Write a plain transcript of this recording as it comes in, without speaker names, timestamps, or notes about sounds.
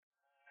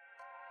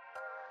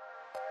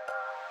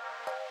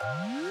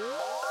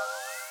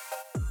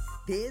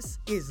This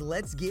is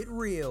Let's Get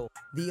Real,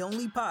 the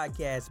only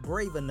podcast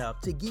brave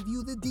enough to give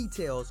you the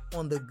details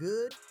on the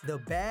good, the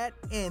bad,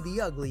 and the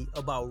ugly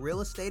about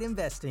real estate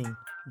investing.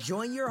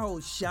 Join your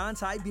host, Sean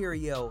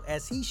Tiberio,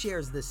 as he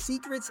shares the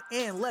secrets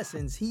and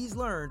lessons he's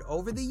learned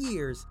over the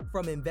years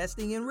from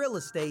investing in real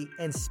estate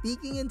and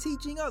speaking and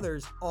teaching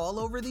others all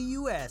over the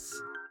U.S.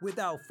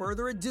 Without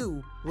further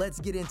ado, let's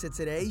get into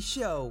today's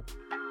show.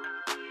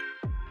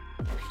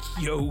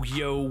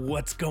 Yo,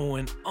 what's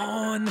going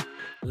on?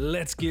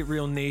 Let's Get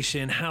Real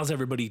Nation. How's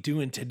everybody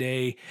doing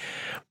today?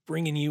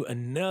 Bringing you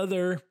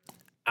another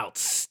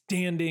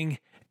outstanding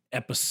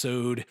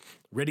episode,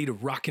 ready to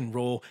rock and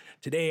roll.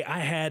 Today, I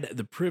had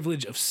the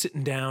privilege of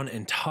sitting down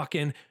and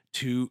talking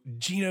to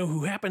Gino,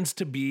 who happens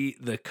to be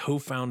the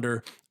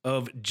co-founder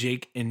of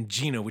Jake and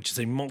Gino, which is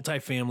a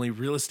multifamily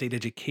real estate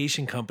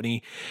education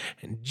company.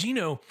 And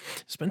Gino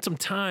spent some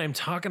time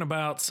talking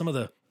about some of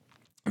the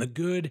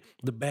good,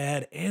 the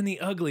bad, and the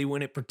ugly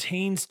when it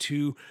pertains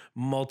to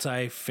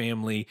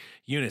multifamily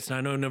units. Now,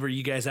 I know a number of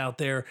you guys out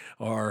there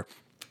are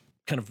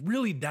kind of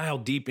really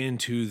dialed deep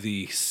into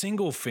the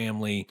single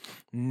family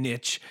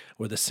niche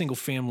or the single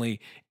family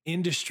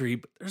industry,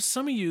 but there's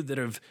some of you that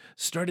have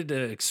started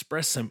to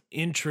express some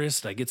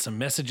interest. I get some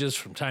messages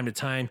from time to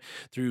time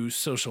through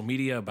social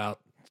media about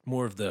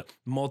more of the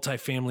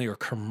multifamily or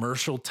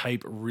commercial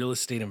type real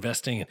estate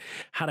investing and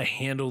how to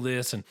handle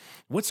this. And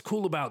what's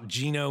cool about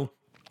Gino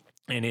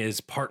and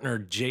his partner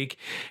Jake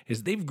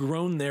is they've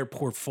grown their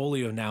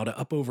portfolio now to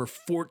up over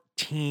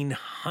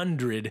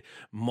 1,400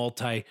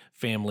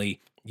 multifamily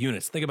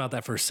units. Think about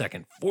that for a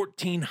second.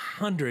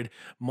 1,400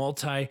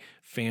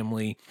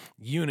 multifamily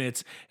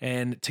units.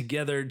 And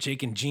together,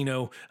 Jake and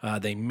Gino,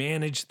 they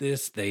manage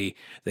this, they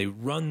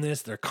run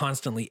this, they're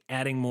constantly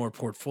adding more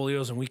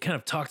portfolios. And we kind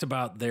of talked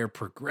about their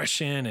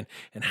progression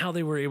and how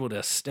they were able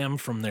to stem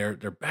from their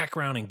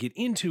background and get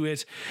into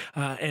it.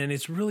 And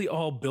it's really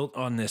all built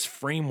on this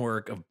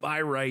framework of buy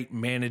right,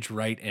 manage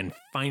right, and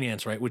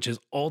finance right, which is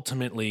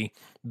ultimately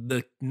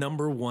the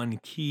number one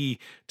key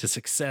to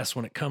success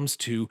when it comes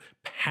to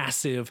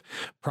passive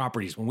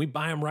properties. When we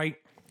buy them right,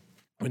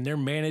 when they're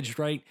managed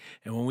right,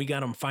 and when we got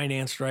them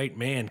financed right,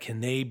 man,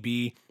 can they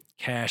be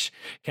cash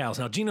cows.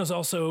 Now, Gino's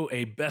also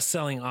a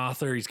best-selling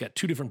author. He's got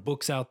 2 different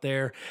books out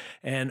there,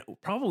 and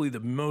probably the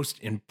most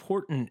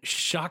important,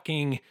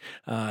 shocking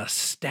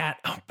stat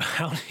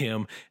about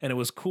him, and it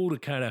was cool to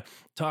kind of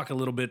talk a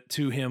little bit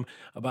to him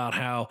about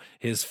how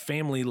his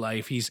family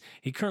life,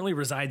 he currently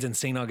resides in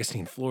St.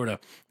 Augustine, Florida, and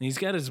he's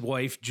got his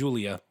wife,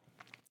 Julia.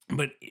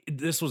 But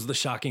this was the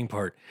shocking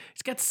part.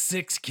 He's got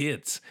 6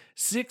 kids,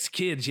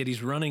 yet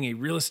he's running a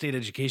real estate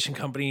education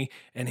company,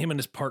 and him and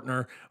his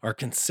partner are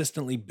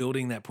consistently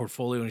building that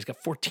portfolio. And he's got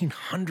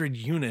 1,400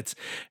 units.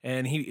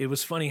 And it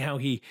was funny how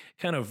he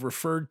kind of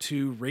referred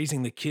to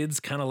raising the kids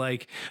kind of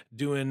like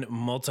doing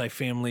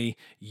multifamily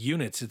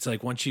units. It's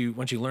like once you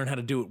learn how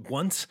to do it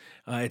once,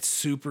 it's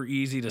super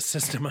easy to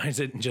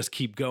systemize it and just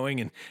keep going.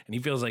 And he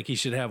feels like he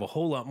should have a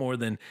whole lot more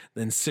than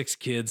 6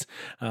 kids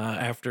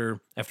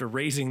after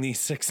raising these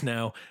 6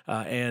 now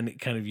and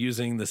kind of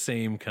using the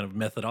same kind of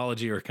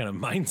methodology or kind of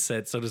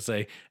mindset, so to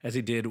say, as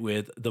he did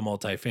with the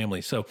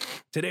multifamily. So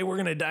today we're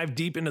going to dive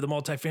deep into the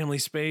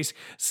multifamily space.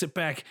 Sit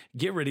back,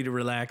 get ready to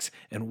relax,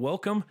 and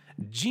welcome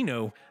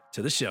Gino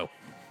to the show.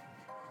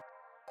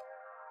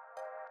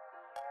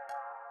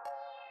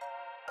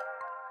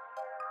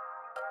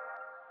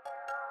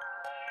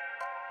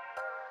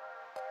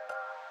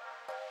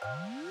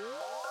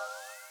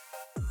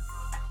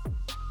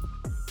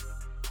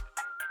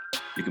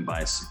 You can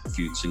buy a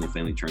few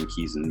single-family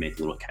turnkeys and make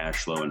a little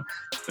cash flow,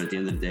 but at the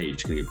end of the day, you're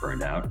just gonna get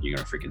burned out. You're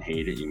gonna freaking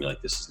hate it. You're gonna be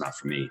like, "This is not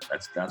for me."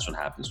 That's what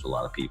happens to a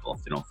lot of people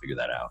if they don't figure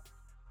that out.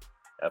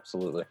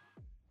 Absolutely.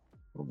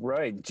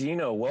 Right,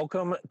 Gino,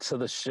 welcome to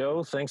the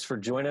show. Thanks for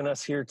joining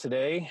us here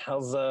today.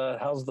 How's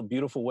the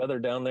beautiful weather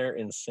down there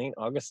in St.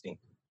 Augustine?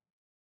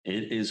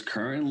 It is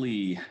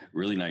currently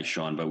really nice,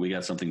 Sean, but we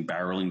got something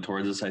barreling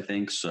towards us, I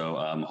think. So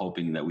I'm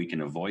hoping that we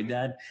can avoid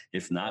that.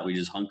 If not, we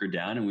just hunker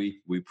down and we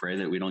pray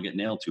that we don't get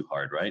nailed too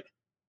hard, right?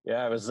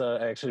 Yeah, I was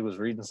actually was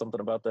reading something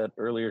about that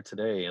earlier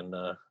today, and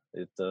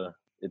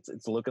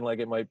it's looking like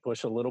it might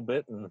push a little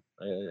bit. And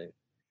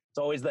it's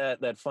always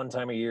that fun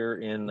time of year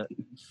in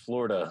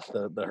Florida,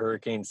 the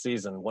hurricane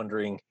season,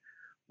 wondering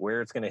where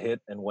it's going to hit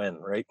and when,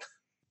 right?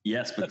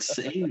 Yes, but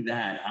saying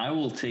that, I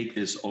will take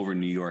this over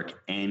New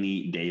York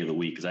any day of the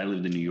week because I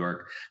lived in New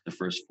York the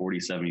first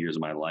 47 years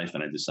of my life,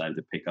 and I decided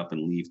to pick up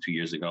and leave 2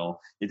 years ago.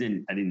 I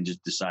didn't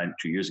just decide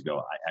 2 years ago.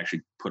 I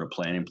actually put a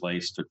plan in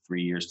place, took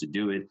 3 years to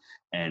do it,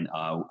 and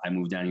I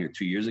moved down here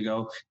 2 years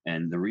ago.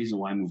 And the reason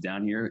why I moved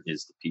down here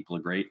is the people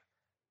are great,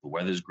 the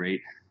weather's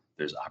great,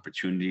 there's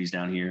opportunities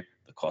down here,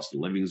 the cost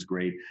of living is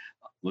great.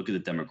 Look at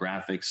the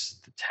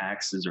demographics. The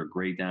taxes are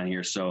great down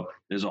here. So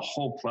there's a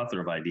whole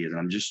plethora of ideas. And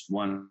I'm just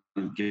want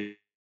to give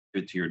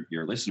it to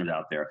your listeners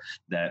out there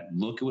that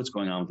look at what's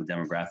going on with the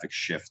demographic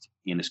shift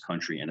in this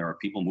country. And there are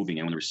people moving.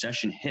 And when the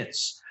recession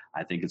hits,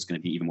 I think it's going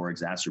to be even more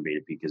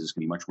exacerbated because it's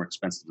going to be much more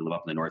expensive to live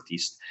up in the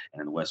Northeast and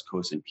in the West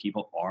Coast. And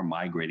people are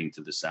migrating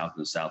to the South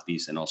and the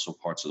Southeast and also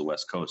parts of the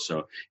West Coast.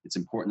 So it's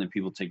important that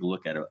people take a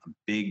look at a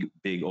big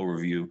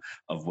overview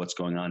of what's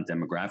going on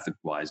demographic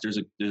wise. There's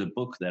a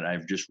book that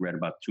I've just read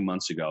about 2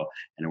 months ago,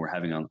 and we're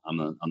having on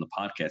the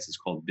podcast. It's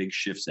called Big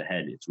Shifts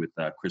Ahead. It's with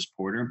Chris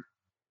Porter.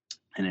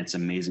 And it's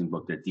an amazing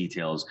book that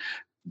details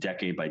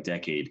decade by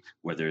decade,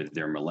 whether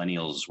they're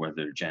millennials, whether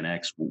they're Gen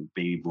X,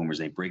 baby boomers,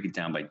 they break it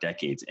down by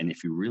decades. And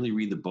if you really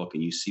read the book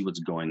and you see what's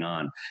going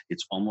on,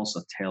 it's almost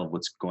a tale of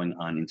what's going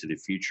on into the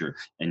future.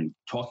 And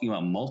talking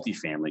about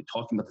multifamily,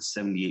 talking about the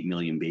 78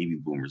 million baby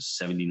boomers,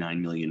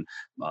 79 million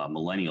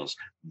millennials,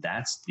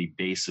 that's the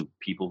base of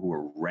people who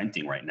are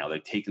renting right now.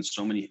 They've taken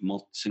so many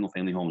single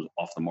family homes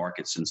off the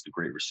market since the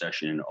Great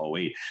Recession in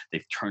 2008.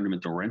 They've turned them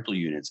into rental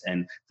units.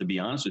 And to be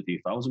honest with you,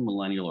 if I was a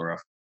millennial or a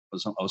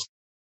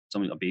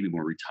baby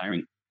boomer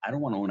retiring, I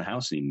don't want to own a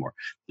house anymore.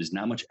 There's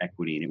not much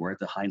equity in it. We're at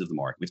the height of the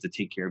market. We have to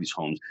take care of these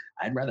homes.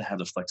 I'd rather have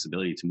the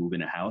flexibility to move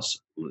in a house,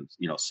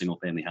 single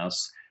family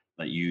house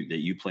that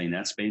you play in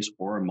that space,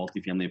 or a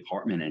multifamily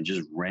apartment and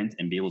just rent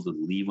and be able to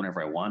leave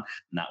whenever I want,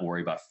 not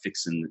worry about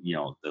fixing,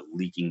 the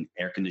leaking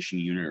air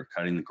conditioning unit or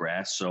cutting the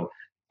grass. So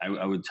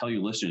I would tell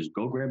you listeners,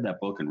 go grab that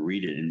book and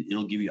read it, and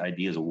it'll give you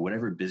ideas of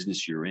whatever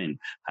business you're in,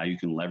 how you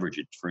can leverage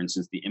it. For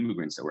instance, the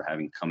immigrants that we're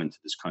having come into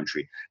this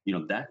country,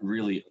 that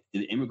really,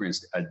 the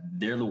immigrants,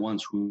 they're the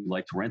ones who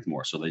like to rent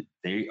more. So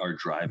they are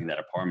driving that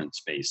apartment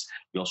space.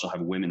 We also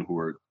have women who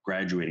are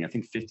graduating. I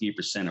think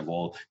 58% of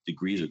all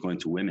degrees are going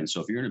to women.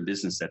 So if you're in a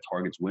business that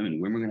targets women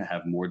are going to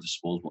have more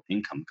disposable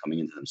income coming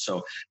into them.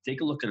 So take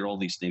a look at all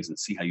these things and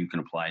see how you can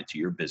apply it to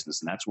your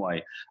business. And that's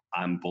why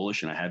I'm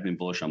bullish, and I have been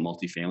bullish on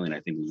multifamily. And I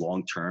think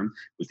long term,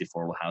 with the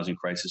affordable housing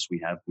crisis we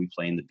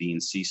play in the B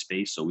and C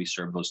space. So we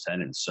serve those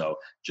tenants. So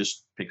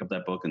just pick up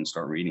that book and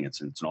start reading it.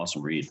 It's an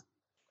awesome read.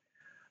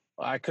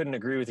 I couldn't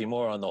agree with you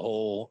more on the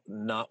whole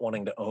not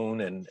wanting to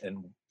own and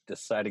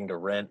deciding to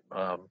rent.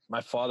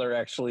 My father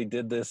actually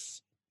did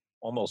this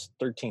almost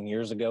 13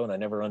 years ago, and I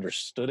never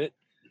understood it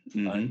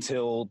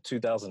until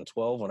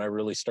 2012, when I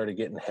really started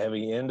getting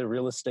heavy into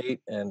real estate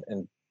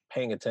and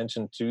paying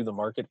attention to the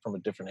market from a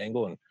different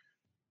angle. And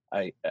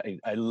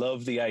I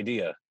love the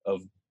idea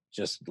of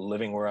just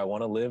living where I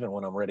want to live, and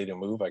when I'm ready to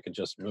move, I could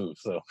just move.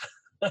 So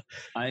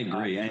I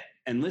agree.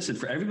 And listen,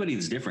 for everybody,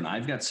 it's different.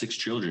 I've got 6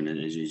 children,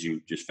 as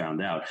you just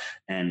found out,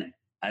 and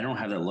I don't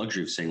have that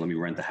luxury of saying, let me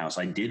rent the house.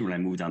 I did when I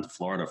moved down to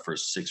Florida for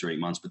 6 or 8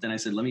 months, but then I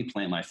said, let me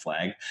plant my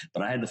flag.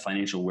 But I had the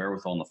financial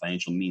wherewithal and the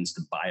financial means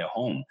to buy a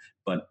home.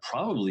 But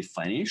probably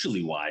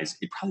financially wise,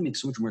 it probably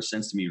makes so much more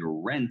sense to me to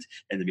rent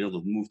and to be able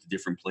to move to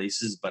different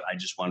places. But I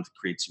just wanted to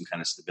create some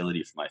kind of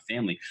stability for my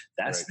family.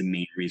 That's right. The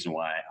main reason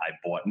why I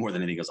bought more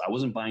than anything else. I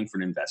wasn't buying for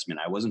an investment.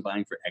 I wasn't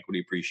buying for equity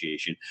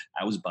appreciation.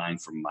 I was buying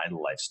for my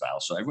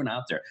lifestyle. So everyone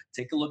out there,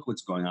 take a look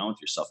what's going on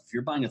with yourself. If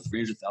you're buying a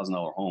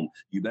 $300,000 home,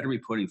 you better be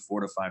putting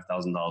 $4,000 to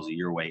 $5,000 a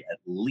year away at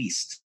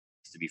least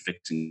to be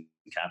fixing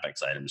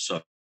CapEx items.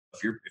 So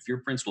if your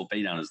principal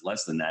pay down is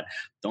less than that,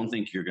 don't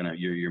think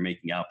you're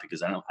making out,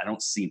 because I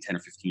don't see in 10 or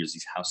 15 years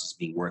these houses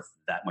being worth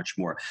that much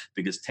more.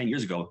 Because 10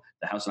 years ago,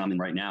 the house that I'm in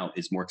right now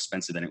is more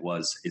expensive than it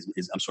was. 10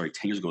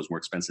 years ago is more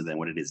expensive than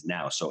what it is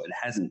now. So it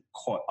hasn't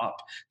caught up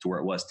to where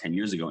it was 10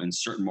 years ago. In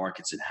certain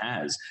markets it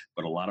has,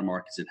 but a lot of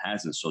markets it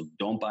hasn't. So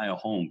don't buy a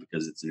home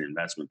because it's an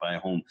investment. Buy a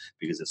home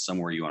because it's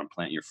somewhere you want to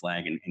plant your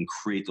flag and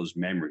create those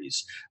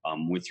memories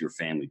with your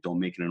family. Don't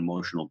make it an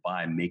emotional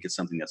buy. Make it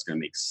something that's going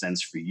to make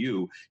sense for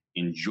you.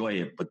 Enjoy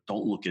it, but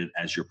don't look at it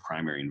as your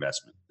primary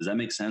investment. Does that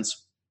make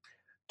sense?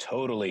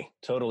 Totally.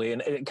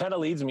 And it kind of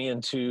leads me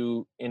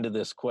into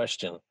this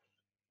question.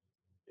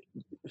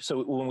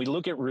 So when we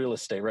look at real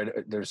estate, right,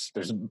 there's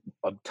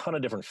a ton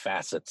of different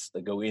facets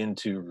that go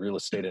into real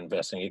estate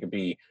investing. It could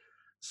be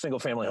single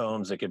family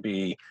homes. It could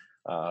be,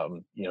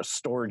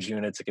 storage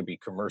units. It could be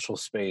commercial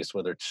space,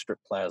 whether it's strip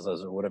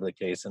plazas or whatever the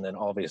case. And then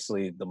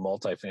obviously the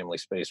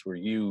multifamily space where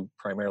you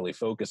primarily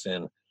focus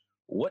in.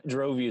 What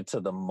drove you to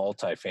the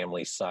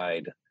multifamily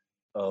side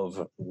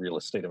of real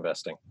estate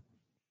investing?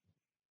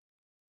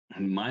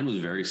 Mine was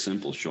very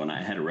simple, Sean.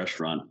 I had a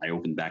restaurant I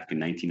opened back in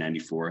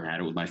 1994. I had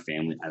it with my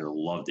family. I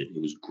loved it.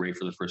 It was great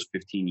for the first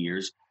 15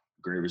 years.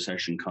 Great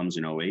Recession comes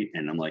in 2008,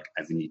 and I'm like,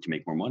 I need to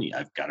make more money.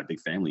 I've got a big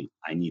family.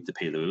 I need to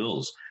pay the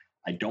bills.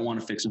 I don't want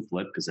to fix and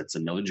flip because that's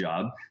another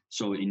job.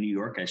 So in New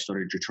York, I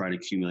started to try to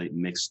accumulate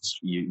mixed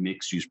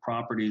use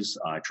properties.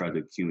 I tried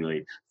to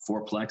accumulate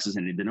fourplexes,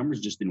 and the numbers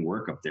just didn't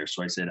work up there.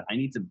 So I said, I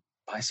need to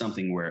buy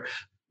something where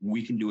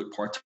we can do it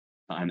part-time.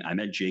 I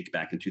met Jake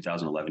back in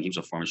 2011. He was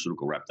a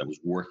pharmaceutical rep that was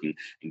working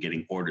and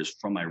getting orders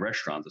from my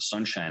restaurant. The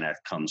Sunshine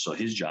Act comes, so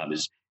his job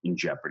is in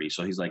jeopardy.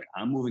 So he's like,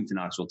 I'm moving to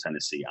Knoxville,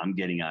 Tennessee. I'm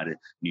getting out of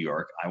New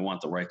York. I want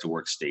the right to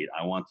work state.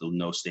 I want the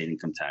no state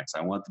income tax.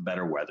 I want the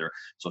better weather.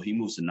 So he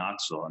moves to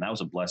Knoxville, and that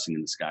was a blessing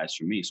in disguise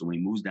for me. So when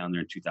he moves down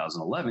there in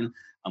 2011,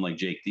 I'm like,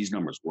 Jake, these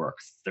numbers work.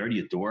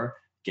 30 a door,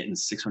 getting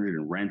 600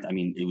 in rent. I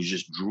mean, it was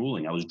just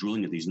drooling. I was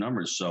drooling at these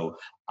numbers. So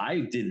I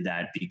did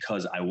that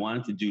because I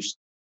wanted to do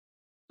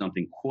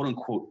something quote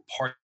unquote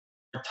part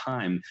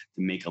time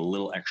to make a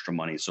little extra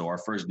money. So our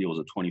first deal was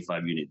a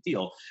 25 unit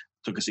deal.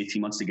 Took us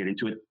 18 months to get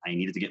into it. I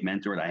needed to get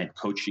mentored. I had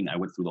coaching. I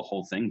went through the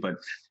whole thing, but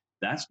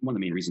that's one of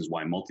the main reasons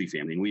why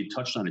multifamily, and we had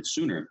touched on it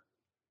sooner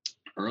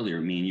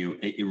earlier, me and you,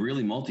 it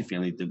really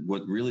multifamily,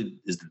 what really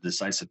is the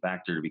decisive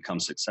factor to become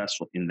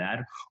successful in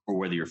that, or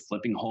whether you're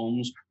flipping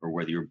homes or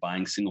whether you're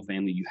buying single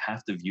family, you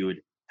have to view it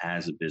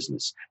as a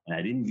business. And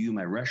I didn't view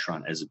my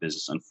restaurant as a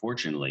business.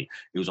 Unfortunately,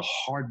 it was a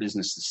hard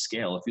business to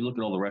scale. If you look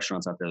at all the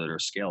restaurants out there that are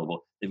scalable,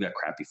 they've got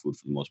crappy food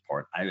for the most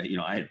part. I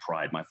had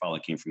pride. My father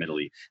came from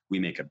Italy. We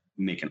make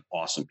an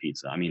awesome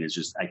pizza. I mean, it's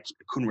just, I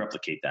couldn't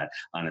replicate that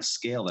on a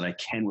scale that I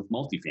can with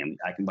multifamily.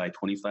 I can buy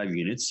 25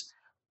 units,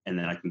 and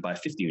then I can buy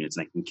 50 units,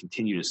 and I can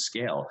continue to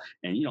scale.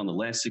 And, in the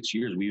last 6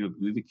 years,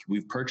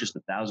 we've purchased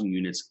 1,000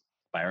 units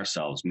by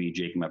ourselves, me,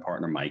 Jake, and my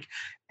partner, Mike.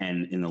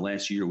 And in the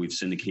last year, we've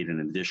syndicated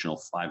an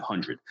additional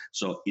 500.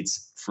 So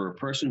it's for a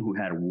person who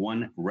had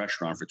one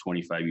restaurant for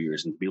 25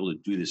 years and to be able to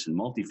do this in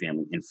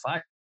multifamily in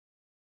 5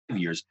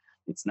 years,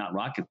 it's not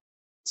rocket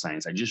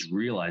science. I just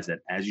realized that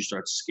as you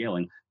start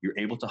scaling, you're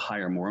able to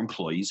hire more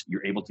employees,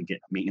 you're able to get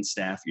maintenance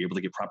staff, you're able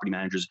to get property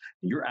managers,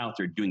 and you're out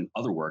there doing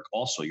other work.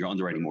 Also, you're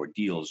underwriting more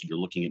deals, you're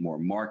looking at more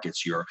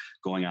markets, you're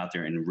going out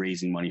there and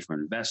raising money from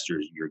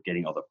investors, you're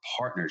getting other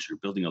partners, you're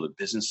building other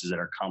businesses that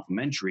are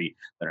complementary,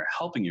 that are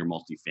helping your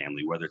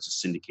multifamily, whether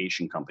it's a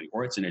syndication company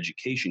or it's an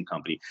education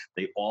company.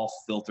 They all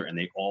filter and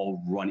they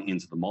all run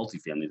into the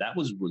multifamily. That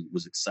was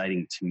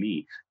exciting to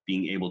me,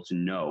 being able to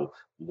know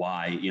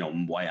why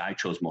I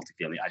chose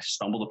multifamily. I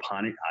stumbled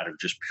upon it out of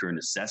just pure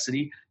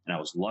necessity, and I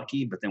was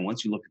lucky. But then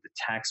once you look at the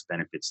tax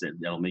benefits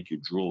that'll make you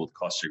drool with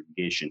cost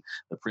segregation,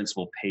 the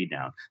principal pay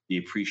down, the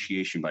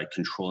appreciation by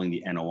controlling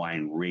the NOI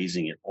and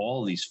raising it,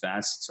 all these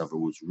facets of it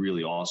was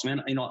really awesome.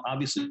 And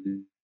obviously,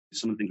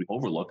 some of the things we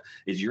overlook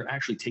is you're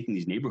actually taking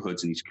these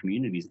neighborhoods and these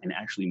communities and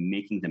actually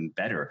making them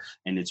better.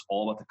 And it's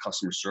all about the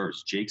customer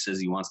service. Jake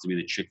says he wants to be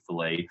the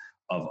Chick-fil-A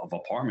of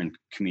apartment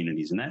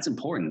communities. And that's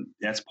important.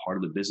 That's part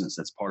of the business.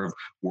 That's part of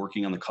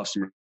working on the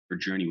customer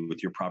journey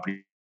with your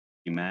property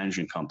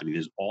management company.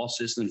 There's all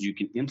systems you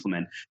can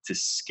implement to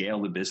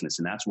scale the business.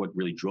 And that's what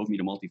really drove me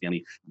to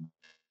multifamily.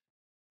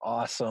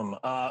 Awesome.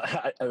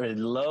 I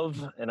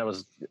love, and I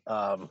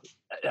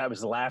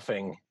was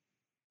laughing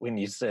when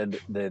you said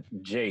that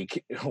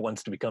Jake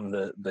wants to become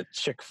the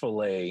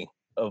Chick-fil-A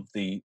of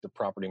the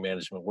property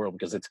management world,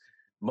 because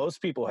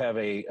most people have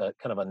a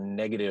kind of a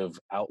negative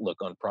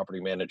outlook on property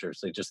managers.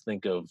 They just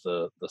think of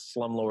the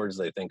slumlords.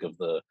 They think of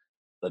the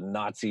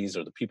Nazis,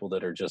 or the people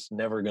that are just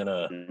never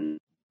gonna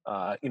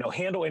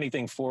handle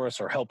anything for us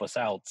or help us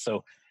out.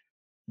 So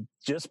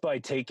just by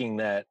taking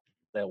that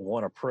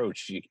one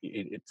approach,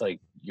 it's like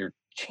you're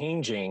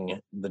changing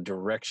the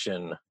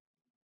direction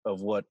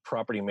of what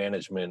property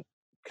management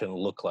can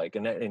look like.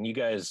 And you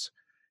guys,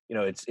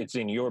 it's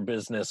in your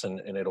business, and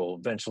it'll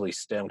eventually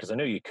stem, because I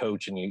know you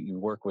coach and you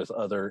work with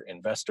other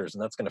investors,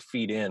 and that's going to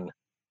feed in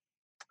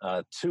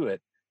to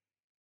it.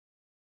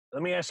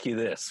 Let me ask you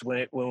this.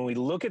 When we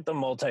look at the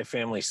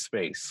multifamily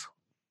space,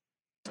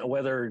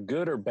 whether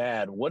good or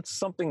bad, what's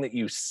something that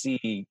you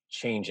see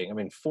changing? I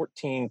mean,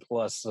 14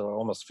 plus,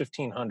 almost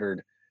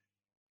 1,500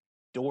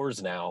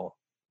 doors now.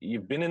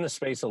 You've been in the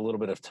space a little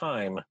bit of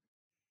time,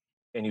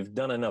 and you've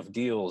done enough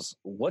deals.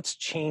 What's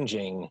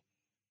changing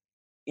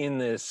in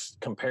this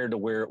compared to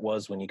where it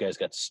was when you guys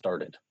got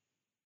started?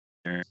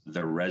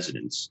 The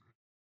residents,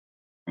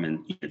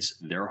 it's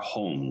their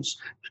homes.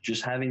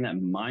 Just having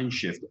that mind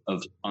shift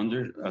of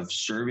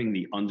serving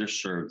the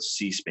underserved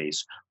C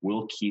space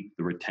will keep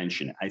the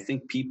retention. I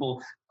think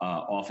people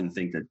often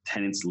think that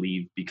tenants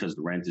leave because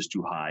the rent is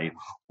too high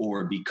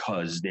or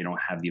because they don't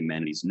have the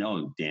amenities.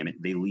 No, damn it,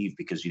 they leave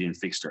because you didn't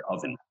fix their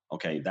oven.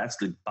 Okay, that's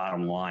the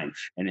bottom line.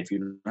 And if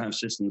you don't have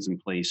systems in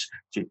place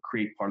to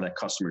create part of that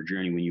customer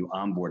journey when you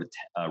onboard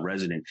a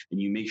resident,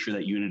 and you make sure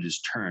that unit is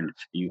turned,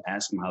 and you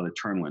ask them how the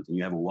turn went, and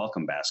you have a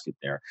welcome basket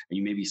there, and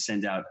you maybe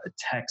send out a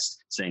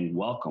text saying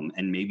welcome,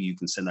 and maybe you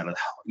can send out a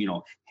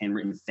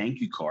handwritten thank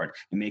you card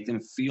and make them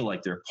feel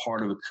like they're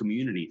part of a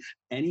community.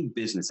 Any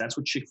business, that's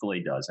what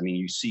Chick-fil-A does. I mean,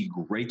 you see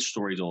great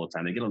stories all the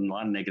time. They get a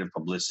lot of negative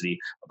publicity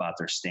about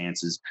their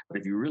stances, but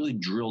if you really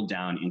drill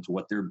down into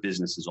what their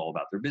business is all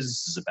about, their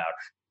business is about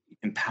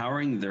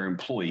empowering their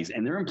employees,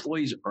 and their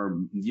employees are,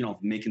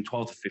 making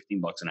 12 to 15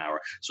 bucks an hour.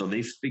 So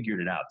they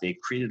figured it out. They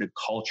created a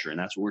culture, and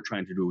that's what we're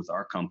trying to do with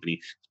our company,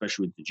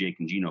 especially with the Jake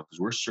and Gino, because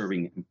we're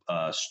serving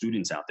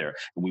students out there,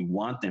 and we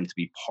want them to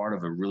be part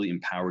of a really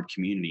empowered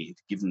community,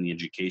 to give them the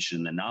education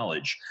and the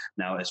knowledge.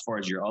 Now, as far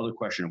as your other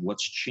question of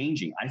what's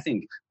changing, I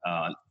think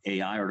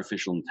AI,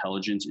 artificial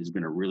intelligence, is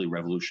going to really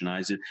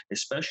revolutionize it,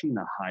 especially in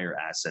the higher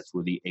assets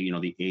where the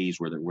A's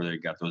where they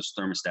got those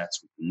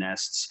thermostats with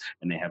nests,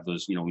 and they have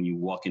those, when you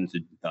walk into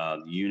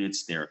the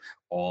units, they're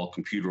all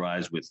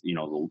computerized with,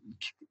 the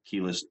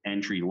keyless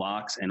entry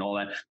locks and all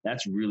that.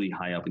 That's really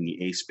high up in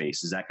the A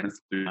space. Is that going to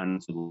fit down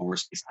into the lower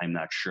space? I'm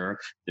not sure.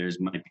 There's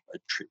might be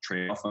a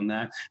trade-off on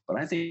that, but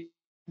I think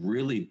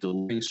really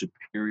delivering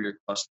superior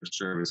customer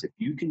service, if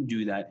you can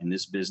do that in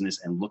this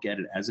business and look at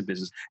it as a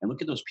business and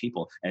look at those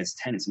people as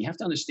tenants, and you have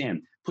to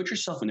understand, put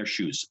yourself in their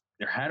shoes.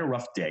 They had a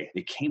rough day.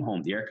 They came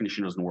home. The air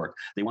conditioner doesn't work.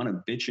 They want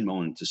to bitch and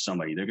moan to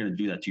somebody. They're going to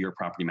do that to your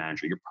property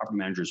manager. Your property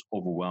manager is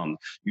overwhelmed.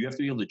 You have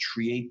to be able to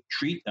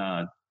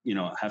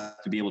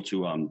have to be able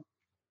to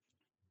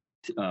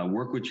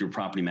work with your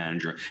property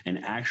manager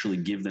and actually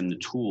give them the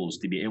tools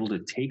to be able to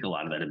take a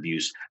lot of that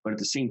abuse. But at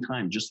the same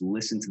time, just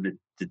listen to the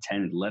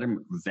tenant, let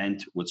them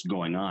vent what's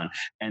going on,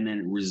 and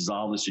then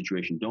resolve the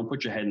situation. Don't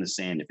put your head in the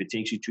sand. If it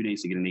takes you 2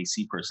 days to get an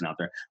AC person out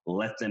there,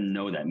 let them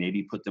know that.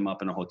 Maybe put them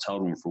up in a hotel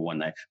room for one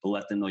night, but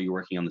let them know you're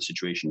working on the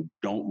situation.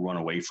 Don't run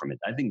away from it.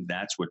 I think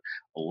that's what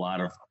a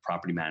lot of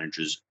property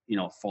managers,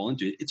 fall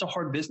into. It's a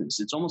hard business.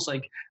 It's almost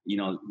like,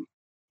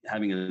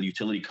 having a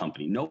utility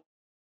company.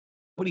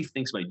 Nobody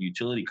thinks about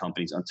utility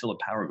companies until the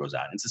power goes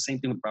out. It's the same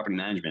thing with property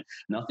management.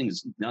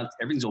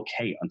 Everything's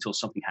okay until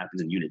something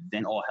happens in unit.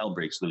 Then all hell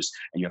breaks loose,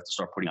 and you have to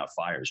start putting out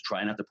fires.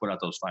 Try not to put out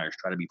those fires.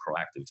 Try to be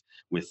proactive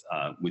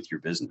with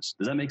your business.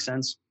 Does that make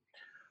sense?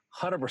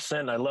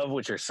 100%. I love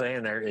what you're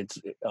saying there. It's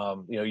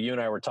you and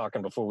I were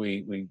talking before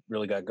we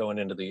really got going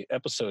into the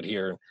episode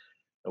here.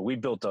 We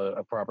built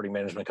a property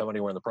management company.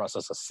 We're in the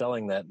process of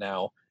selling that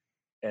now,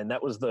 and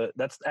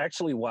that's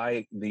actually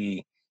why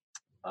the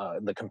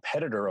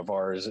competitor of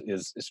ours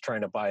is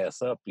trying to buy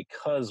us up,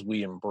 because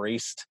we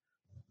embraced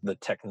the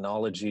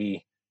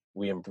technology.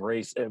 We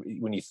embrace,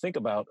 when you think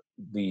about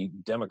the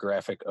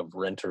demographic of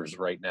renters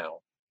right now,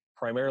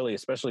 primarily,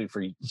 especially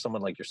for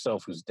someone like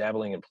yourself who's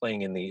dabbling and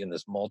playing in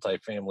this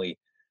multifamily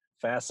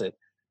facet,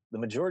 the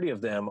majority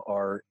of them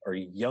are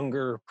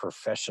younger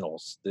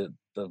professionals, the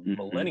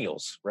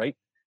millennials, right?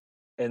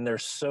 And they're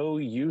so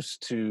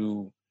used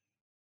to,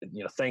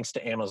 thanks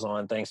to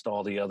Amazon, thanks to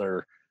all the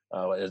other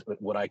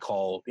what I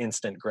call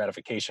instant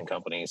gratification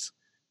companies,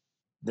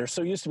 they're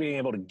so used to being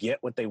able to get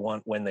what they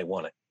want when they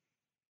want it.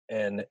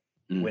 And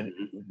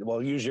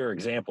use your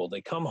example,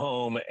 they come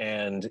home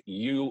and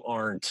you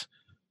aren't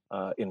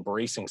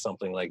embracing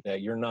something like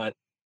that. You're not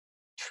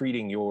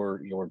treating your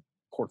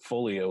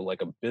portfolio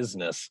like a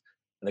business,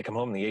 and they come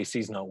home and the AC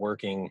is not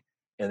working,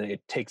 and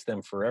it takes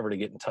them forever to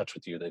get in touch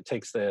with you. It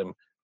takes them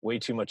way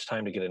too much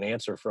time to get an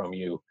answer from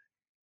you.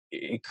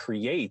 It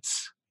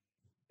creates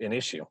an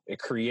issue. It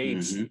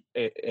creates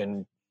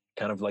and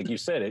kind of like you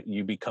said,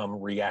 you become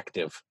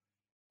reactive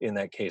in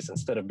that case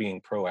instead of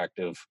being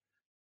proactive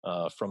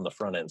from the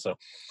front end. So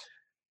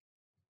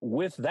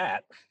with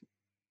that,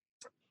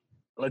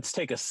 let's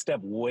take a step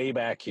way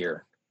back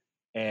here.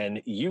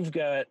 And you've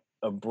got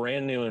a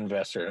brand new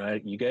investor.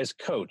 You guys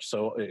coach,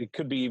 so it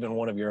could be even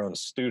one of your own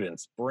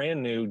students,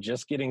 brand new,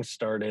 just getting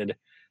started.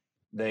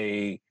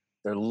 They're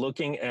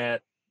looking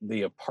at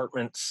the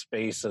apartment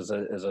space as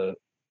a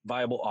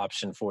viable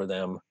option for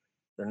them.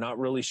 They're not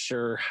really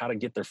sure how to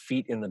get their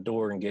feet in the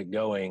door and get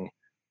going.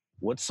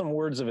 What's some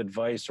words of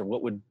advice, or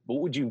what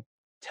would you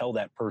tell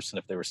that person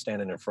if they were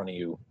standing in front of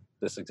you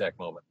this exact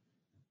moment?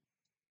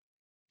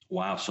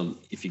 Wow. So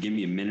if you give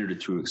me a minute or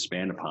two to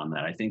expand upon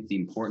that, I think the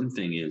important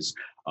thing is,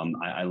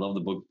 I love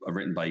the book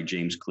written by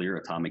James Clear,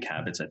 Atomic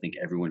Habits. I think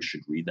everyone should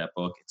read that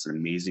book. It's an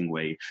amazing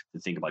way to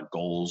think about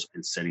goals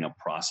and setting up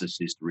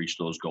processes to reach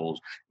those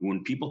goals.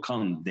 When people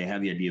come, they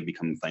have the idea of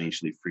becoming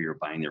financially free or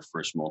buying their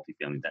first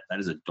multifamily. That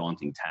is a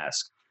daunting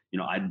task.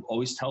 I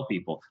always tell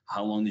people,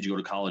 how long did you go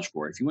to college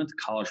for? If you went to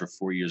college for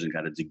 4 years and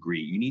got a degree,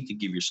 you need to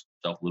give yourself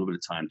a little bit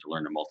of time to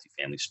learn the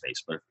multifamily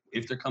space. But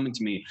if they're coming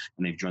to me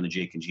and they've joined the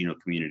Jake and Gino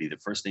community, the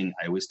first thing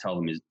I always tell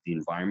them is the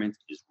environment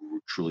is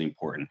truly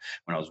important.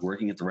 When I was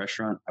working at the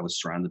restaurant, I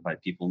was surrounded by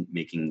people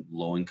making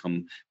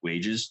low-income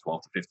wages,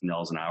 $12 to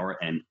 $15 an hour,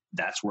 and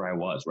that's where I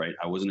was, right?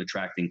 I wasn't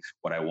attracting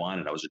what I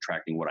wanted. I was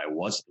attracting what I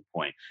was at the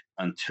point,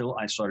 until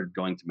I started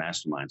going to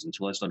masterminds,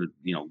 until I started,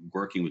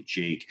 working with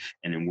Jake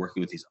and then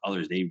working with these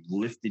others. They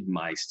lifted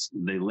my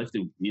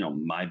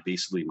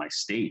basically my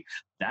state.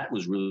 That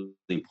was really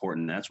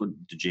important. That's what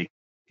the Jake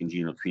and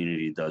Gino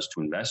community does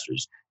to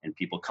investors and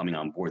people coming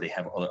on board. They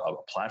have a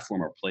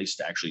platform or a place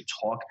to actually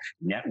talk,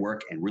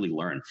 network, and really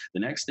learn. The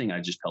next thing I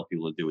just tell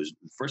people to do is,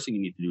 the first thing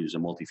you need to do as a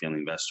multifamily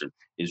investor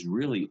is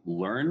really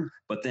learn,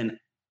 but then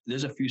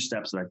there's a few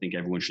steps that I think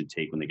everyone should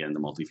take when they get into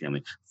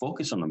multifamily.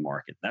 Focus on the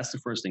market. That's the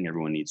first thing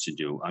everyone needs to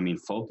do. I mean,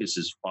 focus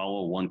is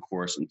follow one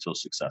course until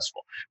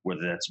successful,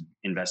 whether that's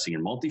investing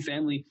in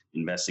multifamily,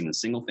 investing in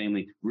single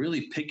family.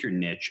 Really pick your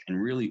niche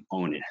and really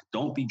own it.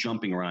 Don't be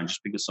jumping around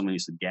just because somebody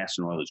said gas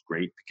and oil is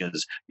great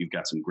because you've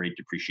got some great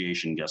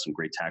depreciation, you got some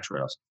great tax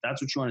write-offs. That's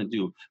what you want to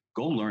do.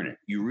 Go learn it.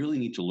 You really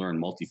need to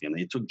learn multifamily.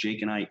 It took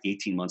Jake and I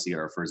 18 months to get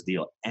our first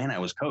deal, and I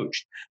was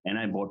coached. And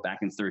I bought back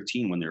in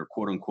 13 when there were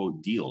quote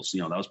unquote deals.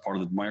 That was part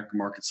of the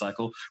market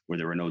cycle where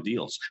there were no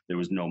deals. There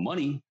was no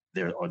money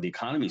there, or the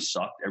economy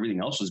sucked.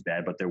 Everything else was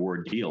bad, but there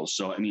were deals.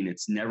 So, I mean,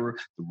 it's never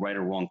the right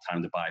or wrong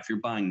time to buy. If you're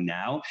buying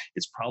now,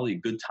 it's probably a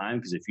good time,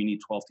 because if you need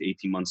 12 to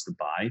 18 months to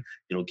buy,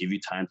 it'll give you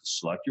time to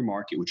select your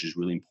market, which is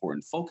really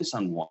important. Focus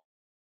on one.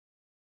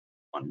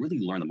 Really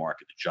learn the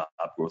market, the job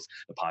growth,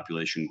 the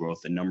population growth,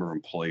 the number of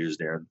employers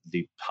there,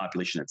 the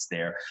population that's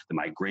there, the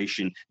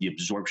migration, the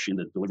absorption,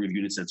 the delivery of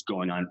units that's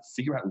going on.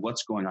 Figure out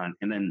what's going on,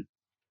 and then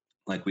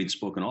like we'd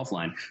spoken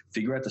offline,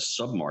 figure out the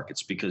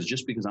submarkets, because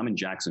just because I'm in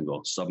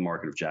Jacksonville,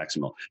 submarket of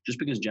Jacksonville, just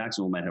because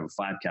Jacksonville might have a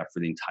 5 cap for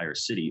the entire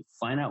city,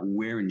 find out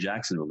where in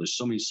Jacksonville. There's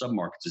so many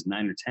submarkets, there's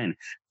 9 or 10.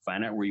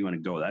 Find out where you want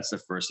to go. That's the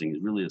first thing,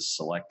 is really to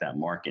select that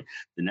market.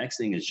 The next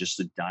thing is just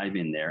to dive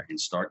in there and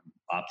start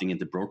opting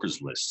into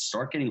brokers lists.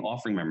 Start getting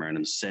offering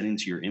memorandums set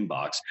into your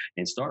inbox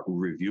and start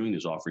reviewing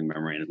those offering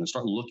memorandums and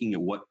start looking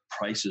at what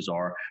prices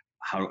are,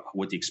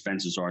 what the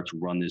expenses are to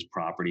run these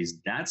properties.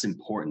 That's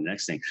important.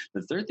 Next thing.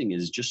 The third thing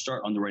is just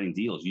start underwriting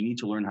deals. You need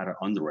to learn how to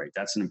underwrite.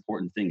 That's an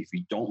important thing. If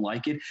you don't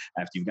like it,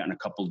 after you've gotten a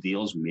couple of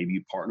deals, maybe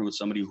you partner with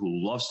somebody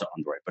who loves to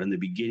underwrite. But in the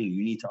beginning,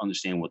 you need to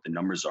understand what the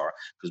numbers are,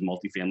 because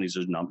multifamilies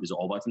is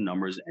all about the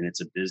numbers, and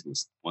it's a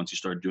business. Once you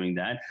start doing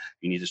that,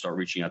 you need to start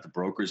reaching out to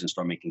brokers and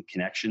start making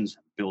connections,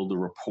 build a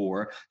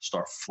rapport,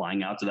 start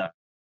flying out to that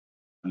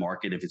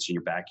market if it's in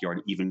your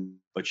backyard even,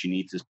 but you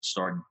need to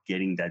start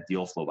getting that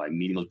deal flow by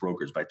meeting those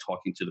brokers, by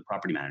talking to the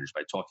property managers,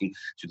 by talking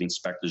to the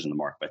inspectors in the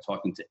market, by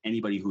talking to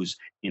anybody who's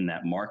in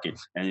that market.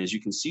 And as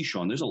you can see,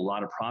 Sean, there's a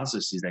lot of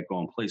processes that go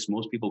in place.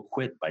 Most people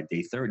quit by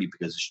day 30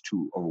 because it's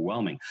too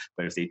overwhelming.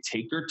 But if they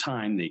take their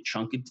time, they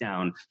chunk it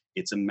down,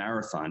 it's a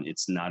marathon.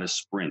 It's not a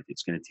sprint.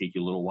 It's going to take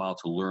you a little while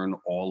to learn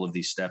all of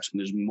these steps. And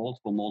there's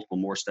multiple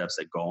more steps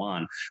that go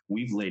on.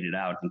 We've laid it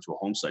out into a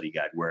home study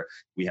guide where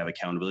we have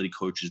accountability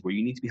coaches where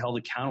you need to be held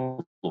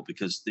accountable,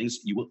 because things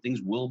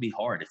will be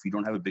hard. If you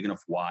don't have a big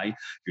enough why,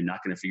 you're not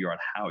going to figure out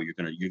how. You're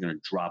going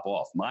to drop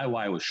off. My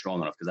why was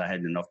strong enough because I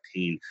had enough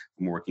pain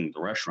from working at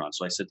the restaurant.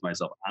 So I said to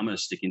myself, I'm going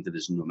to stick into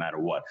this no matter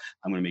what.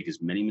 I'm going to make as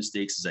many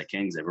mistakes as I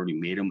can because I've already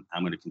made them.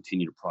 I'm going to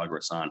continue to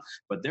progress on.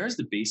 But there's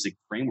the basic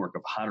framework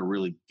of how to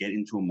really get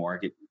into a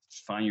market,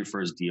 find your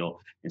first deal,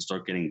 and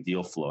start getting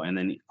deal flow. And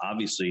then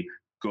obviously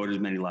go to as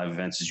many live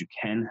events as you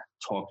can,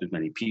 talk to as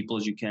many people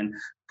as you can,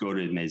 go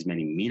to as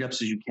many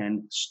meetups as you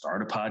can,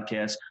 start a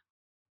podcast,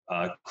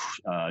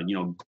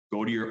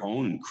 go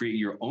to create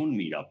your own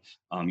meetup.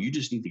 You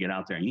just need to get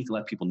out there and you need to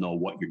let people know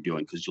what you're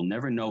doing, because you'll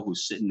never know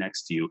who's sitting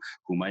next to you,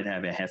 who might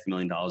have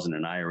 $500,000 in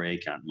an IRA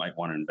account, might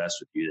want to invest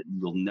with you.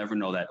 You'll never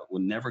know. That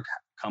will never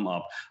come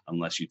up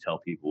unless you tell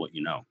people what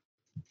you know.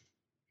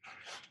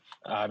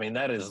 I mean,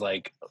 that is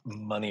like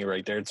money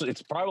right there.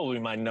 It's probably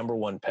my number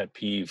one pet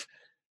peeve,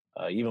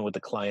 even with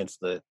the clients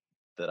that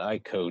I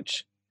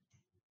coach.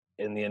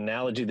 In the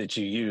analogy that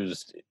you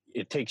used,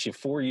 it takes you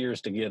 4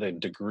 years to get a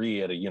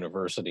degree at a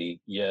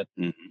university, yet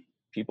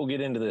people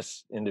get into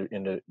this,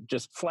 into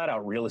just flat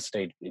out real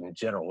estate in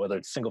general, whether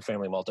it's single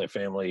family,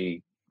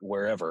 multifamily,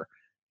 wherever.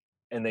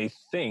 And they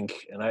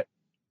think, and I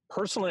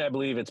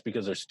believe it's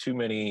because there's too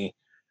many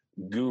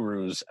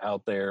gurus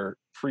out there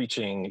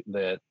preaching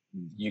that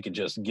you could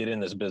just get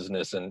in this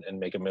business and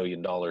make $1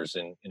 million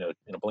in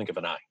a blink of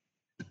an eye.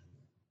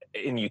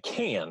 And you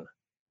can,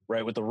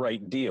 right, with the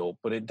right deal,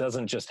 but it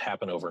doesn't just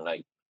happen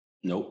overnight.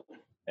 Nope.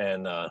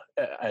 And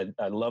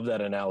I love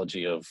that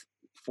analogy of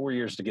 4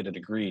 years to get a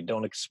degree.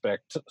 Don't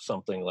expect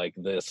something like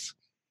this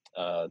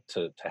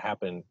to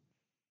happen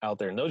out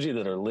there. And those of you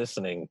that are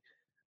listening,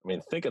 I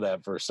mean, think of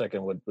that for a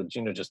second. What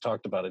Gina just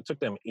talked about, it took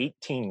them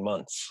 18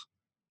 months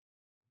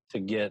to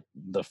get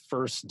the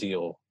first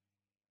deal.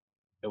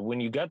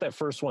 When you got that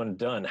first one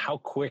done, how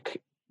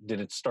quick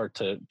did it start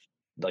to,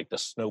 like, the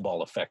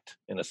snowball effect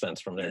in a sense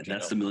from there?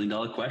 That's the $1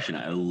 million question.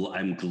 I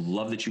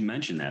love that you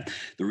mentioned that.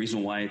 The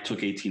reason why it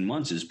took 18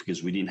 months is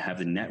because we didn't have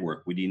the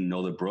network. We didn't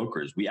know the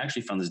brokers. We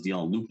actually found this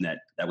deal on LoopNet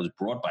that was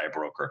brought by a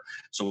broker.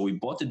 So we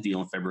bought the deal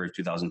in February of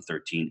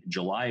 2013.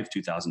 July of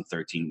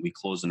 2013, we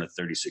closed on a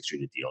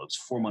 36-unit deal. It was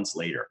 4 months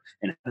later.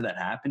 And how did that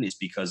happen? Is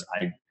because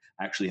I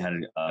actually had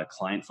a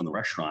client from the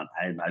restaurant.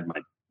 I had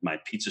my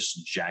pizza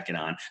jacket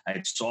on. I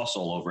had sauce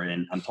all over it.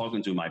 And I'm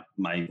talking to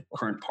my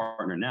current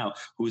partner now,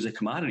 who is a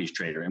commodities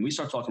trader. And we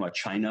start talking about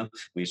China.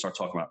 We start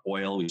talking about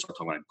oil. We start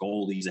talking about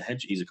gold. He's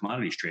a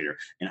commodities trader.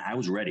 And I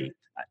was ready.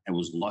 I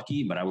was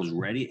lucky, but I was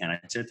ready. And I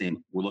said to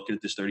him, we're looking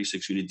at this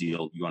 36-unit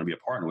deal. You want to be a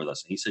partner with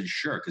us? And he said,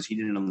 sure, because he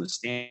didn't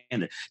understand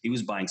it. He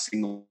was buying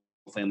single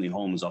family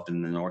homes up in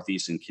the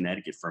Northeast in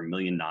Connecticut for $1.9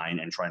 million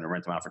and trying to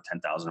rent them out for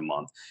 $10,000 a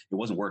month. It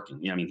wasn't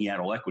working. I mean, he had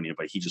all equity in it,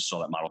 but he just saw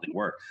that model didn't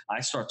work.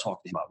 I start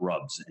talking to him about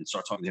RUBS and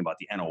start talking to him about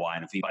the NOI.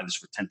 And if we buy this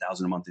for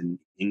 $10,000 a month in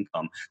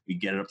income, we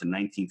get it up to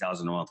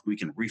 $19,000 a month. We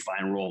can refi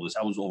and roll this.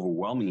 I was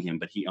overwhelming him,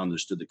 but he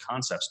understood the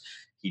concepts.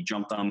 He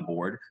jumped on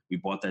board. We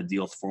bought that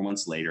deal 4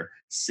 months later.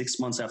 6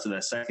 months after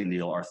that second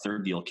deal, our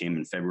third deal came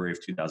in February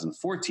of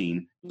 2014.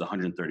 It was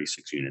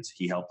 136 units.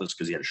 He helped us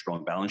because he had a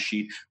strong balance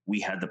sheet.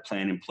 We had the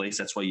plan in place.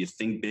 That's why you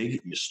think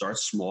big. You start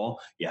small.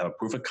 You have a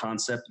proof of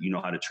concept. You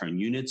know how to turn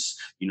units.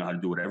 You know how to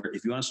do whatever.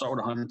 If you want to start with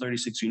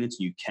 136 units,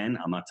 you can.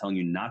 I'm not telling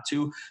you not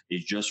to.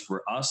 It's just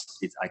for us.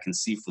 I can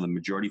see for the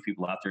majority of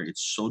people out there,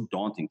 it's so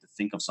daunting to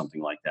think of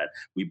something like that.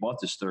 We bought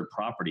this third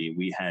property.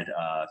 We had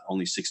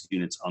only 6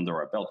 units under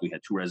our belt. We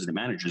had 2 resident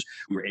managers.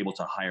 We were able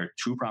to hire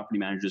 2 property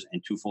managers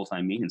and 2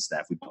 full-time maintenance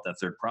staff. We bought that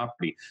third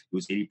property. It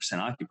was 80%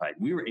 occupied.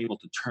 We were able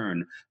to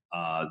turn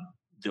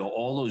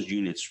all those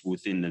units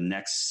within the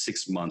next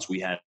 6 months. We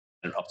had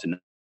it up to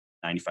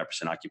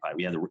 95% occupied.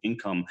 We had the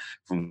income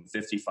from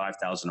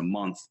 $55,000 a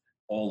month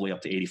all the way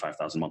up to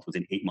 85,000 a month.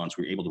 Within 8 months,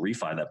 we were able to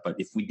refi that. But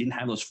if we didn't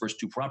have those first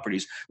two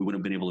properties, we wouldn't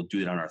have been able to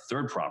do that on our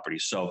third property.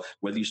 So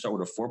whether you start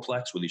with a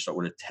fourplex, whether you start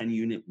with a 10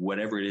 unit,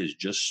 whatever it is,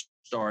 just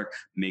start,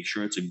 make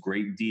sure it's a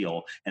great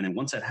deal. And then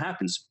once that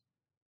happens,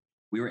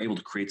 we were able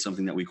to create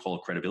something that we call a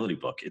credibility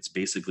book. It's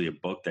basically a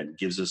book that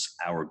gives us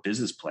our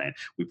business plan.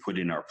 We put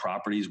in our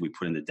properties, we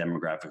put in the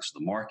demographics of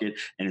the market,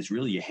 and it's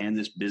really, you hand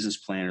this business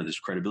plan or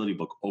this credibility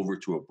book over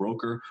to a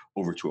broker,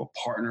 over to a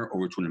partner,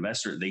 over to an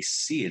investor. They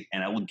see it,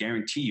 and I will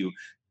guarantee you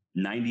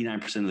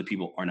 99% of the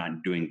people are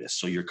not doing this.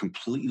 So you're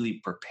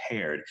completely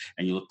prepared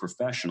and you look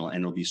professional,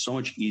 and it'll be so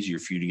much easier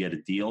for you to get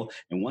a deal.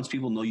 And once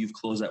people know you've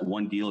closed that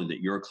one deal,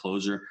 that you're a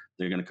closer,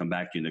 they're going to come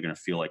back to you and they're going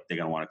to feel like they're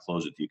going to want to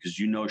close with you.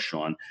 Because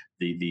Sean,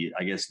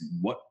 I guess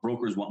what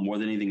brokers want more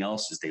than anything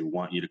else is they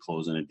want you to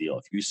close in a deal.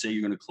 If you say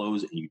you're going to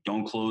close and you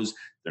don't close,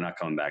 they're not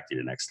coming back to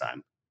you the next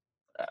time.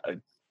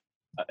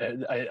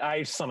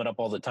 I sum it up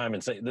all the time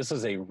and say this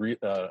is a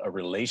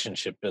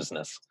relationship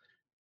business.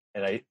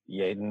 And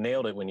you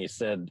nailed it when you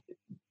said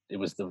it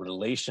was the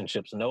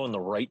relationships, knowing the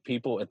right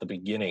people at the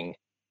beginning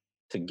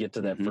to get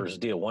to that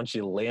first deal. Once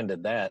you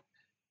landed that,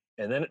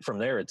 and then from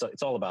there, it's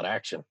all about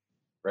action,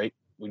 right?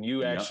 When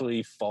you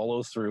actually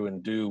follow through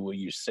and do what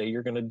you say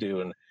you're going to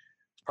do, and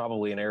it's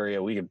probably an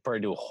area we could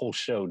probably do a whole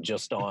show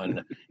just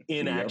on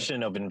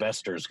inaction of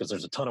investors, because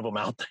there's a ton of them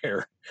out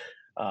there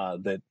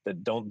that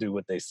don't do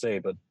what they say,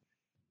 but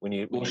when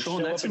you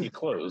show up and you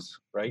close,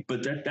 right?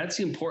 But that's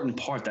the important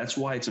part. That's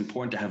why it's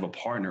important to have a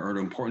partner, or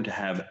important to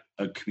have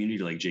a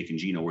community like Jake and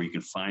Gino, where you can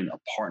find a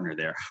partner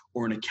there,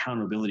 or an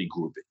accountability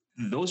group.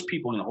 Those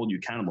people are going to hold you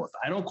accountable. If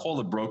I don't call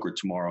the broker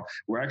tomorrow,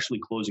 we're actually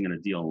closing on a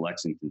deal in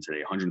Lexington today,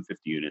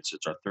 150 units.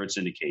 It's our third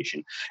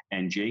syndication.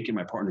 And Jake and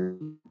my partner,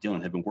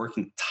 Dylan, have been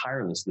working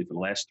tirelessly for the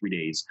last 3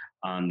 days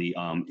on the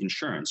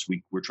insurance.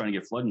 We're trying to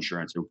get flood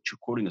insurance. They're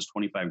quoting us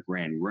 $25,000.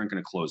 We weren't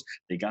going to close.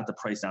 They got the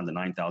price down to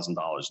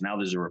 $9,000. Now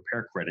there's a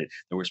repair credit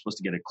that we're supposed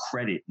to get a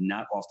credit,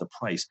 not off the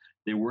price.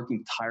 They're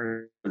working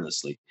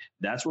tirelessly.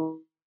 That's what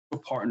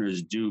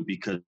partners do,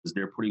 because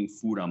they're putting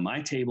food on my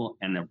table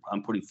and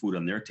I'm putting food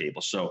on their table.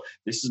 So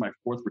this is my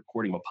fourth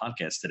recording of a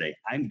podcast today.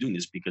 I'm doing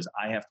this because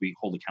I have to be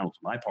held accountable to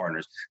my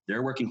partners.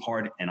 They're working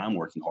hard and I'm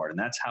working hard, and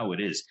that's how it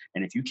is.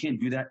 And if you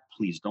can't do that,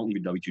 please don't leave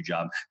a W-2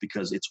 job,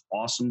 because it's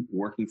awesome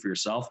working for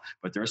yourself.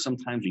 But there are some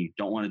times when you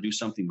don't want to do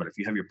something, but if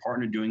you have your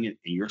partner doing it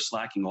and you're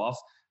slacking off,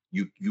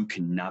 you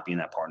cannot be in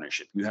that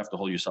partnership. You have to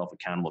hold yourself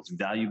accountable. It's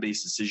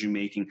value-based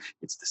decision-making.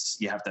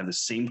 You have to have the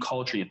same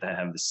culture. You have to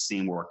have the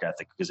same work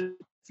ethic, because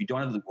if you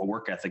don't have the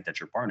work ethic that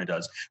your partner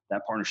does,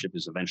 that partnership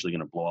is eventually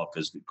going to blow up,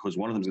 because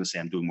one of them is going to say,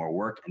 I'm doing more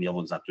work, and the other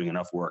one's not doing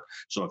enough work.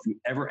 So if you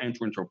ever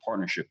enter into a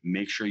partnership,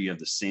 make sure you have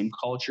the same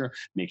culture,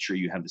 make sure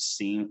you have the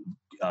same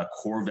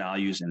core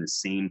values and the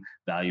same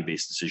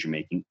value-based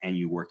decision-making, and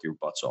you work your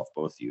butts off,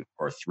 both of you,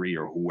 or three,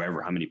 or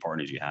whoever, how many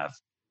partners you have.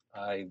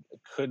 I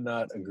could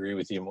not agree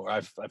with you more.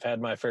 I've had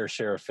my fair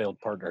share of failed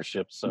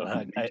partnerships. So,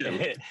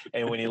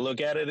 and when you look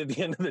at it at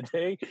the end of the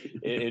day,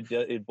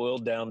 it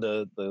boiled down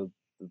to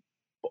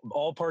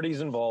all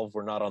parties involved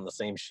were not on the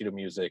same sheet of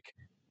music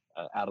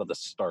out of the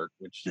start,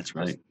 which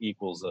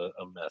equals a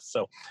mess.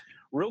 So,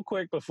 real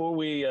quick before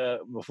we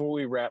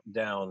wrap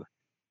down,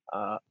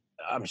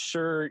 I'm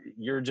sure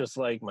you're just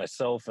like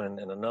myself and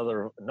a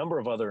number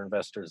of other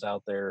investors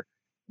out there.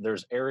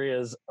 There's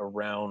areas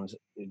around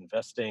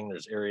investing,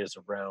 there's areas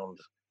around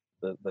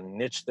the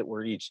niche that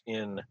we're each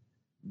in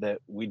that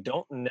we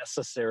don't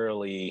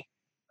necessarily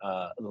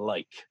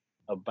like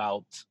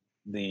about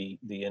the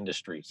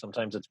industry.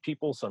 Sometimes it's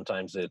people,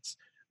 sometimes it's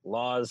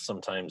laws,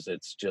 sometimes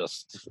it's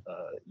just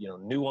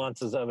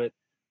nuances of it.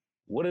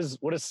 What is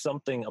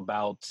something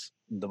about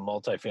the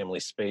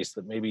multifamily space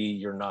that maybe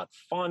you're not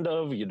fond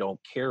of, you don't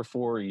care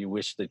for, you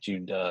wish that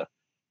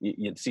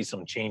you'd see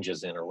some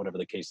changes in, or whatever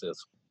the case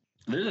is?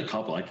 There's a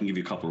couple. I can give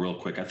you a couple real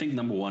quick. I think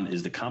number one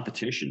is the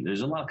competition.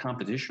 There's a lot of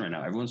competition right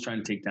now. Everyone's trying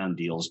to take down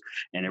deals,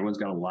 and everyone's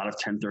got a lot of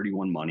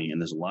 1031 money,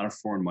 and there's a lot of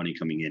foreign money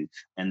coming in,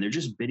 and they're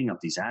just bidding up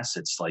these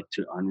assets like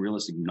to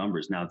unrealistic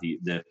numbers. Now,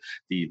 the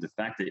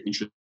fact that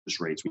interest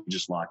rates, we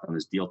just locked on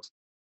this deal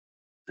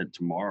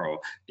tomorrow,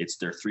 it's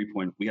their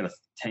we got a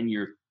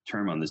 10-year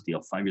term on this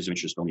deal, 5 years of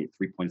interest only at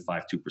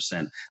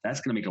 3.52%.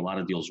 That's going to make a lot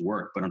of deals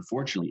work. But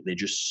unfortunately, they're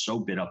just so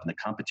bid up in the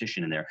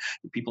competition in there.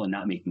 People are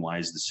not making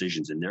wise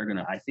decisions. And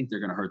I think they're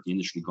going to hurt the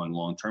industry going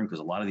long term, because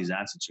a lot of these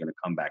assets are going to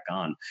come back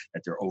on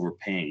that they're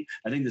overpaying.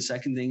 I think the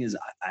second thing is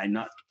I'm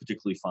not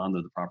particularly fond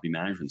of the property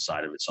management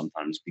side of it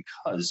sometimes,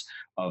 because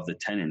of the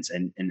tenants.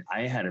 And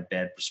I had a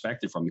bad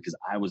perspective from it, because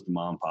I was the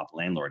mom and pop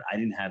landlord. I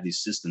didn't have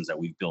these systems that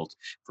we've built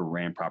for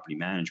RAM property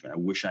management. I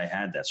wish I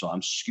had that. So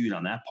I'm skewed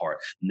on that part.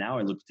 Now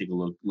I take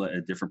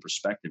a different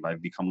perspective.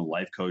 I've become a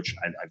life coach.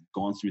 I've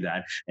gone through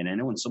that. And I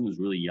know when someone's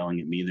really yelling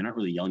at me, they're not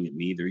really yelling at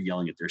me. They're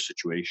yelling at their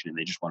situation, and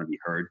they just want to be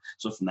heard.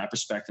 So from that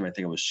perspective, I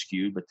think I was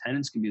skewed. But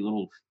tenants can be a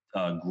little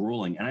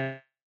grueling. And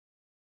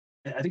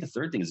I think the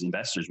third thing is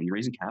investors. When you're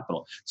raising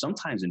capital,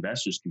 sometimes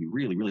investors can be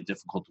really, really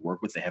difficult to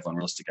work with. They have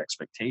unrealistic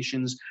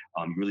expectations.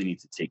 You really need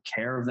to take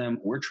care of them.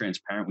 We're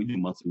transparent. We do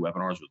monthly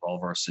webinars with all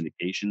of our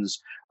syndications.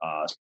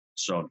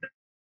 So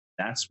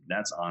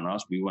that's on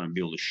us. We want to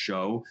be able to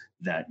show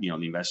that, the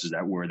investors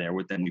that we're there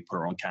with them, we put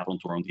our own capital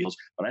into our own deals.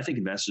 But I think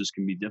investors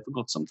can be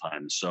difficult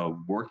sometimes. So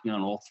working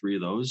on all three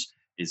of those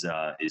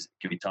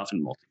can be tough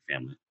in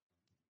multifamily.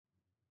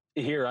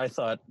 Here, I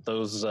thought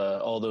those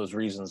all those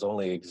reasons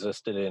only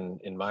existed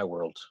in my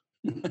world.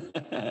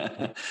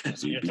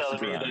 So you're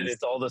telling me that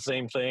it's all the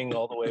same thing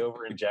all the way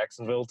over in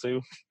Jacksonville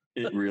too?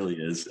 It really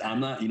is.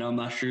 I'm not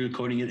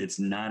sugarcoating it. It's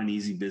not an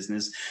easy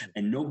business,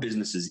 and no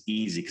business is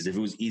easy, because if it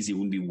was easy, it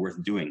wouldn't be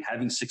worth doing.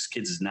 Having 6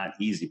 kids is not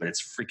easy, but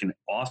it's freaking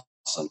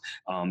awesome.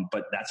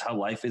 But that's how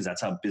life is.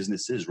 That's how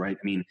business is, right?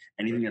 I mean,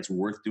 anything that's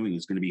worth doing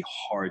is going to be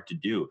hard to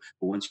do.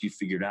 But once you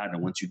figure it out,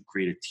 and once you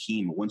create a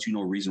team, once you know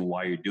a reason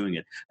why you're doing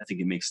it, I think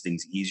it makes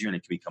things easier, and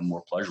it can become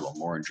more pleasurable,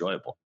 more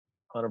enjoyable.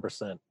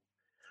 100%.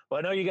 Well,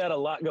 I know you got a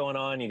lot going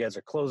on. You guys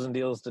are closing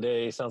deals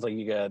today. Sounds like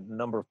you got a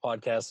number of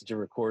podcasts that you're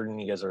recording.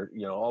 You guys are,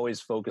 always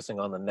focusing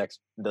on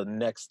the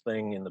next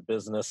thing in the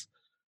business.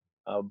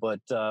 But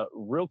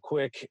real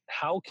quick,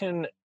 how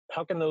can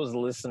those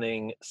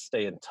listening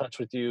stay in touch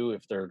with you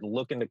if they're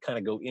looking to kind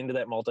of go into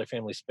that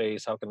multifamily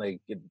space? How can they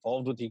get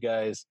involved with you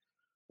guys?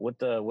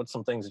 What's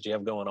some things that you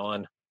have going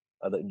on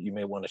that you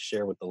may want to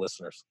share with the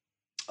listeners?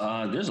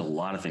 There's a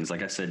lot of things.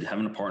 Like I said,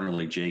 having a partner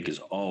like Jake is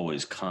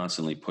always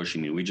constantly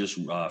pushing me. We just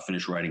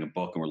finished writing a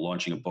book, and we're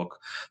launching a book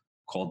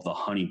called The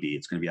Honeybee.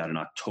 It's going to be out in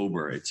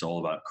October. It's all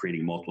about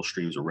creating multiple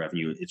streams of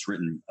revenue. It's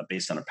written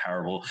based on a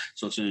parable,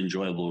 so it's an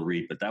enjoyable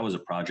read. But that was a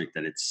project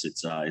that it's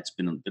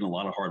been a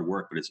lot of hard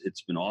work, but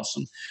it's been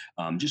awesome.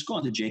 Just go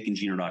on to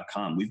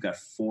jakeandgino.com. We've got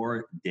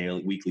 4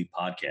 weekly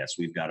podcasts.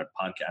 We've got a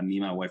podcast. Me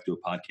and my wife do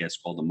a podcast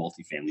called The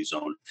Multifamily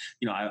Zone.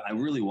 I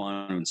really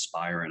want to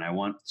inspire, and I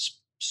want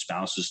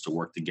spouses to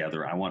work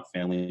together. I want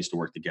families to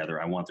work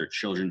together. I want their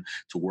children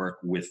to work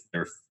with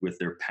their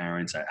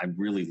parents. I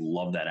really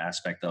love that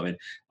aspect of it.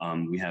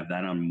 We have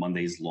that on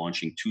Mondays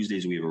launching.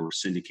 Tuesdays, we have a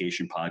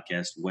syndication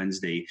podcast.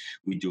 Wednesday,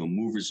 we do a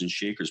movers and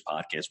shakers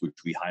podcast, which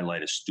we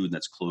highlight a student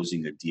that's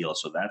closing a deal.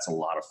 So that's a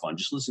lot of fun.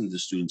 Just listening to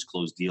students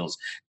close deals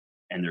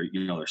and their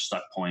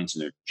stuck points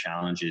and their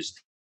challenges.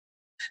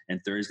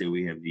 And Thursday,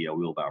 we have the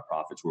Wheel of Our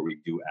Profits, where we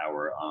do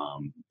our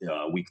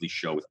weekly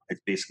show.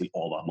 It's basically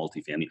all about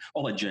multifamily,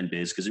 all about Gen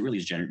Biz, because it really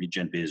is Gen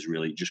Biz,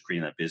 really just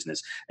creating that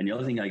business. And the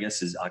other thing, I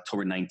guess, is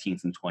October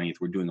 19th and 20th,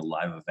 we're doing a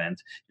live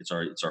event. It's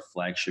our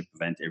flagship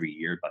event every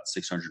year. About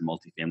 600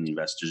 multifamily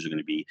investors are going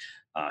to be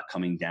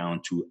coming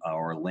down to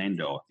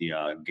Orlando, the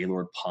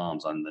Gaylord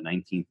Palms, on the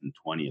 19th and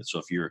 20th. So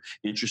if you're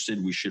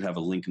interested, we should have a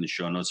link in the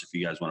show notes if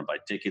you guys want to buy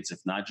tickets.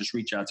 If not, just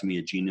reach out to me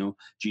at Gino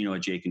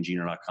at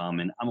jakeandgino.com.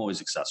 And I'm always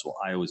accessible.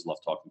 I always love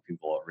talking to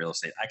people about real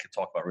estate. I could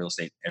talk about real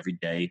estate every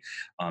day.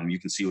 You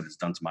can see what it's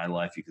done to my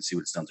life. You can see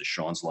what it's done to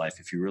Sean's life.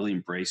 If you really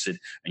embrace it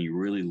and you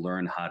really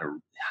learn how to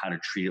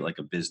treat it like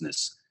a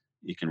business,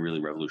 it can really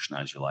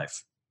revolutionize your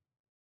life.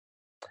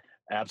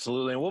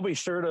 Absolutely. And we'll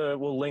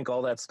link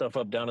all that stuff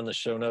up down in the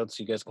show notes.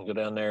 You guys can go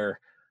down there,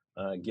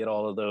 get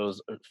all of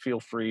those. Feel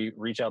free,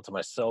 reach out to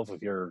myself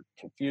if you're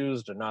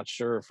confused or not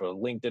sure if a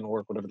link didn't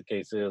work, whatever the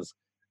case is.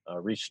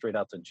 Reach straight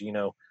out to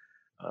Gino.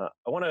 I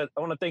want to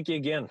thank you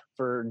again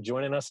for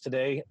joining us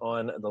today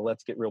on the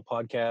Let's Get Real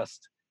podcast.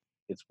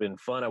 It's been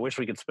fun. I wish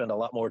we could spend a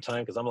lot more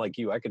time, because I'm like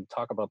you. I could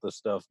talk about this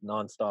stuff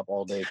nonstop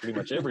all day, pretty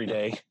much every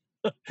day.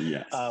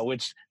 Yes.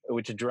 Which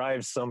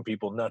drives some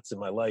people nuts in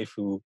my life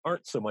who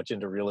aren't so much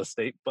into real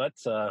estate. But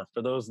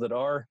for those that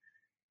are,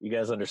 you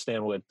guys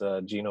understand what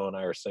Gino and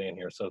I are saying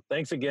here. So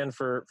thanks again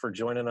for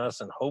joining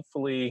us, and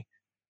hopefully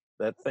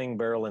that thing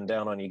barreling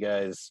down on you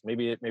guys,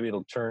 maybe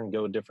it'll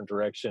go a different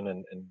direction,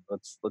 and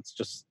let's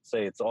just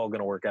say it's all going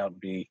to work out and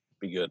be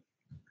good.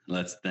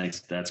 Thanks.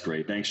 That's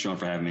great. Thanks, Sean,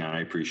 for having me on.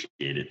 I appreciate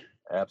it.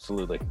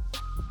 Absolutely.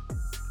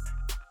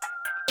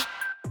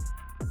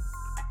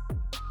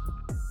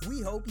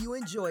 We hope you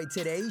enjoyed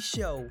today's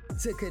show.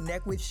 To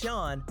connect with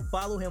Sean,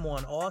 follow him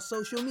on all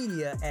social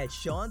media at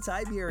Sean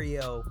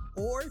Tiberio,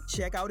 or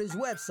check out his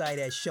website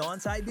at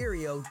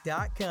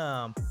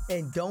SeanTiberio.com.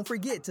 And don't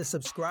forget to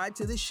subscribe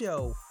to the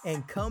show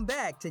and come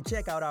back to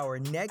check out our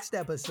next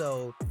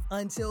episode.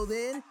 Until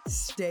then,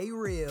 stay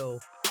real.